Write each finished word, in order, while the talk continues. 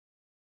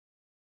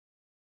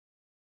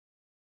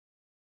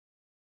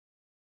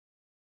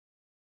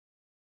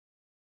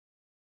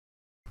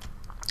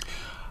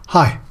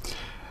Hi.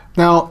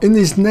 Now in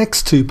these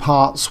next two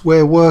parts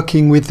we're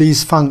working with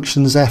these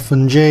functions f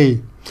and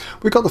g.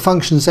 We've got the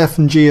functions f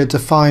and g are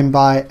defined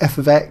by f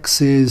of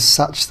x is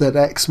such that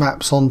x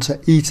maps onto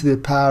e to the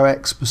power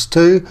x plus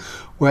 2,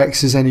 where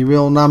x is any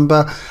real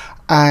number,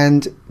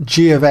 and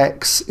g of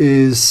x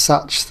is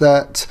such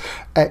that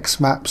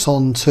x maps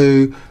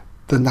onto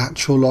the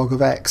natural log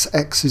of x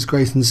is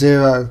greater than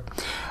 0.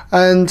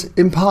 And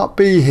in part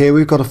B here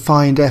we've got to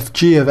find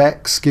fg of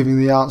x, giving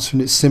the answer in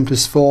its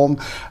simplest form,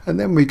 and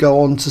then we go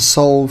on to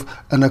solve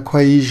an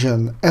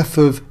equation, f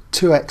of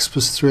 2x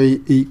plus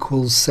 3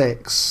 equals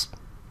 6.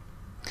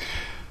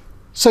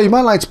 So you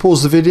might like to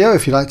pause the video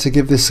if you'd like to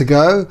give this a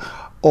go,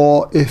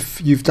 or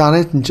if you've done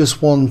it and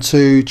just want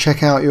to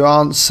check out your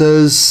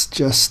answers,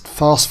 just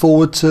fast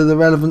forward to the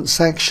relevant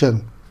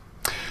section.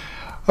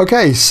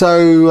 Okay, so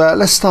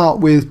let's start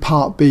with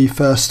part B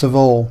first of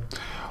all.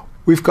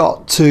 We've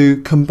got to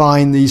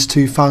combine these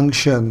two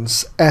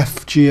functions,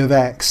 f g of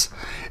x.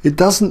 It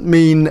doesn't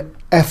mean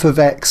f of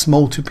x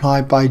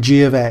multiplied by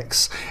g of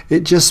x.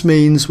 It just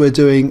means we're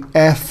doing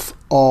f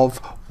of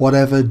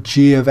whatever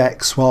g of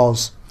x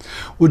was.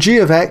 Well, g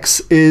of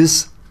x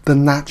is the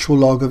natural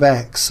log of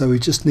x, so we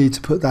just need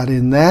to put that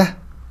in there.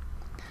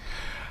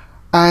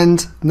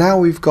 And now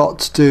we've got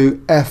to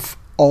do f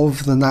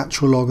of the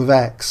natural log of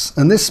x,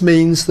 and this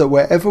means that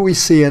wherever we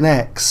see an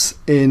x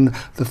in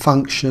the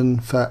function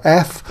for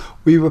f,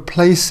 we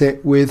replace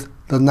it with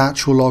the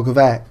natural log of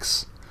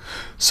x.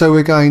 So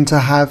we're going to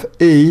have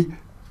e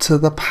to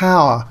the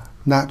power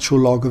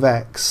natural log of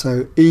x,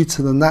 so e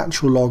to the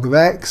natural log of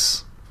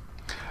x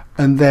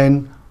and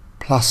then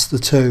plus the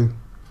 2.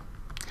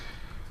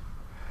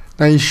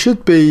 Now you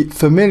should be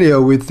familiar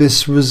with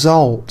this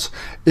result.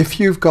 If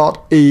you've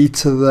got e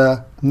to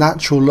the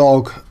natural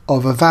log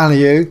of a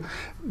value,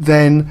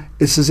 then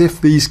it's as if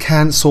these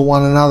cancel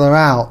one another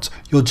out.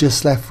 You're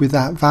just left with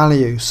that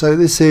value. So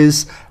this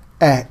is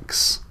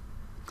x,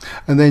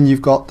 and then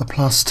you've got the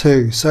plus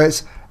 2, so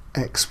it's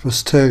x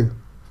plus 2.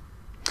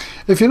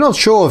 If you're not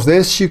sure of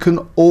this, you can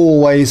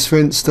always, for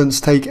instance,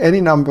 take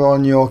any number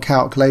on your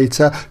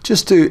calculator,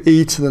 just do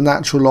e to the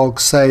natural log,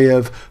 say,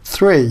 of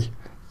 3.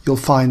 You'll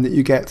find that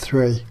you get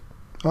 3.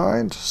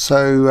 Alright,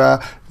 so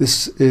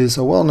this is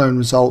a well-known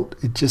result.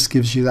 It just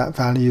gives you that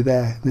value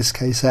there, in this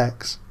case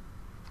x.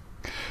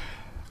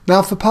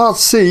 Now for part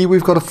C,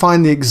 we've got to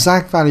find the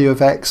exact value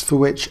of x for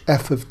which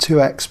f of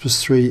 2x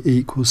plus 3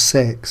 equals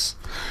 6.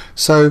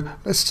 So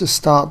let's just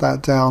start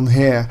that down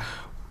here.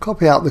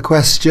 Copy out the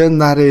question,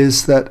 that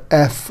is that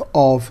f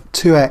of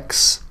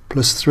 2x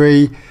plus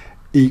 3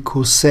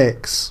 equals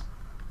 6.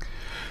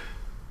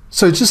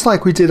 So just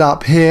like we did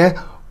up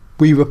here,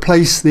 we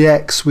replace the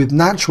x with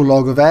natural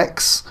log of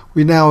x.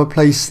 We now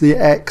replace the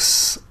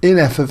x in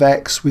f of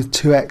x with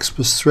 2x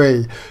plus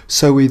 3.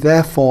 So we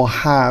therefore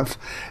have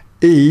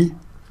e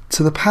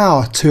to the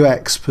power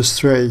 2x plus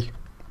 3.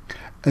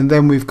 And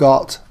then we've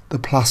got the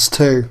plus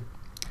 2.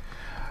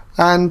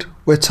 And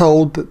we're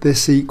told that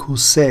this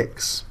equals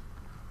 6.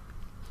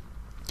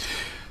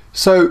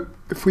 So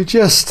if we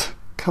just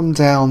come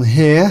down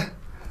here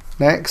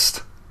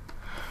next,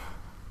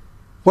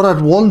 what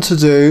I'd want to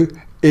do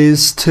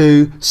is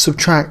to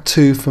subtract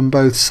 2 from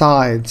both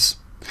sides.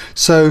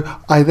 So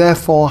I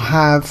therefore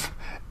have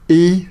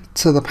e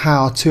to the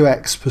power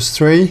 2x plus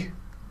 3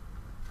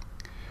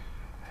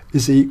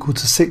 is equal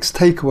to 6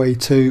 take away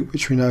 2,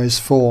 which we know is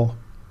 4.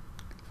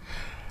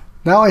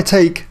 Now I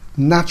take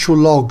natural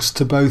logs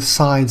to both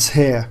sides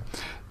here.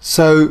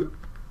 So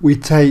we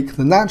take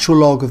the natural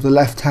log of the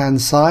left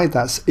hand side,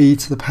 that's e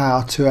to the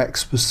power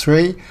 2x plus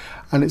 3,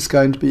 and it's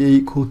going to be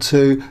equal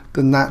to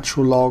the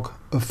natural log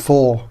of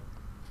 4.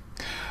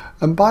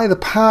 And by the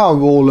power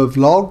rule of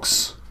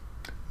logs,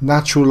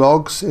 natural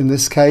logs in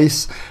this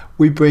case,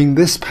 we bring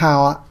this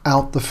power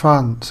out the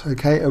front,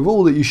 okay? A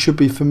rule that you should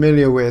be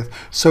familiar with.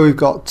 So we've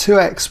got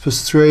 2x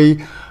plus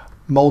 3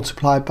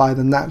 multiplied by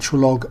the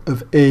natural log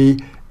of e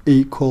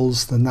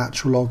equals the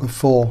natural log of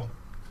 4.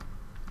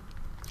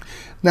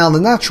 Now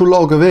the natural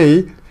log of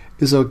e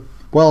is a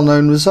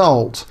well-known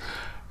result.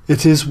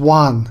 It is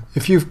 1.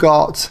 If you've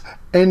got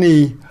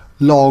any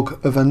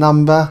log of a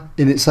number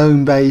in its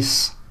own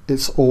base,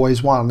 it's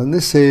always 1, and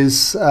this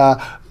is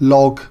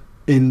log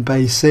in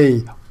base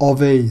e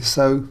of e,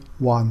 so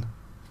 1.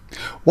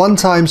 1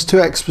 times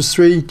 2x plus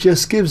 3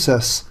 just gives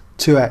us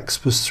 2x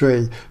plus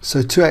 3,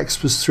 so 2x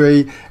plus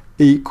 3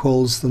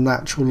 equals the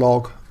natural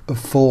log of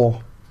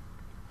 4.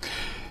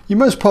 You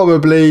most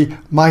probably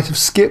might have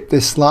skipped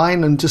this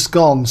line and just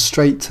gone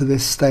straight to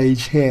this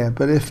stage here,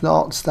 but if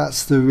not,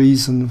 that's the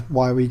reason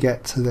why we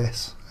get to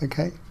this,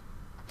 okay?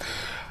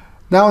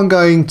 Now I'm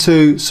going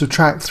to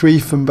subtract 3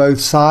 from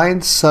both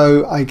sides,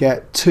 so I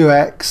get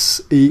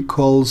 2x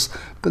equals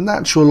the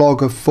natural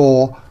log of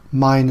 4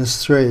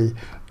 minus 3.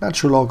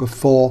 Natural log of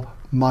 4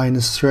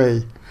 minus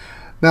 3.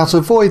 Now to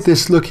avoid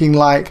this looking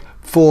like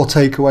 4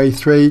 take away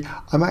 3,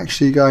 I'm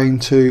actually going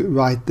to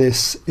write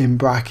this in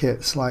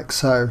brackets like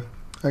so.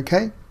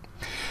 Okay?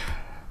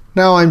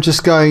 Now I'm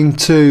just going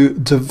to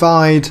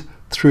divide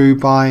through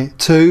by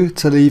 2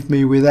 to leave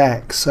me with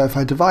x. So if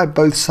I divide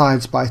both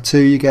sides by 2,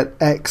 you get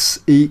x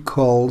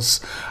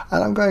equals,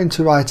 and I'm going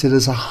to write it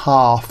as a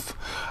half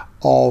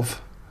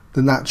of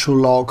the natural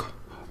log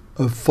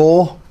of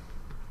 4,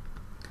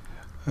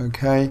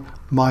 okay,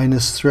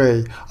 minus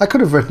 3. I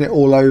could have written it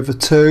all over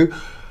 2,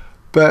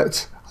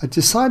 but I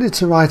decided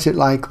to write it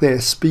like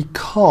this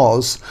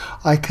because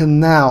I can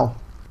now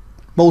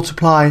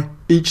multiply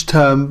each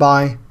term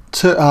by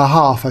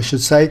half, I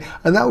should say,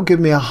 and that will give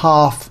me a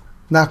half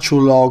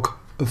natural log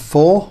of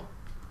 4,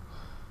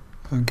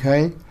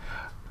 okay,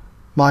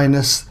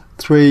 minus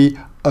 3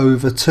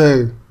 over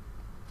 2.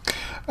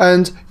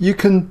 And you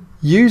can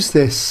use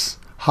this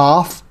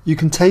half, you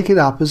can take it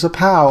up as a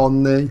power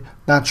on the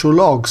natural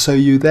log, so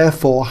you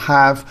therefore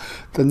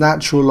have the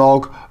natural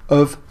log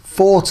of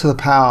 4 to the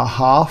power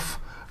half,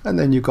 and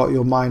then you've got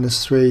your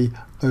minus 3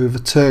 over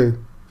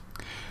 2.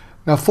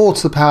 Now 4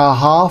 to the power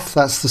half,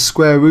 that's the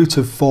square root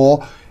of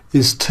 4,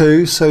 is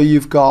 2, so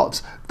you've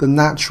got the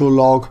natural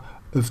log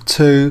of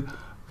 2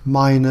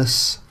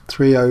 minus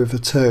 3 over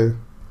 2.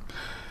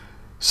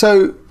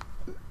 So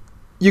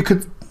you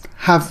could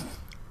have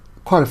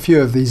quite a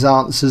few of these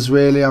answers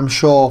really, I'm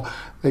sure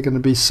they're going to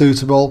be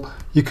suitable.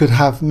 You could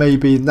have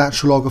maybe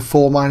natural log of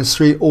 4 minus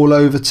 3 all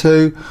over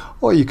 2,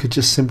 or you could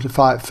just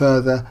simplify it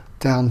further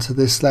down to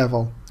this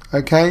level.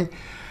 Okay,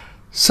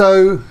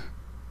 so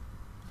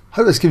I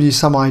hope that's given you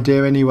some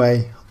idea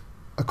anyway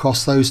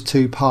across those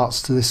two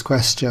parts to this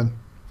question.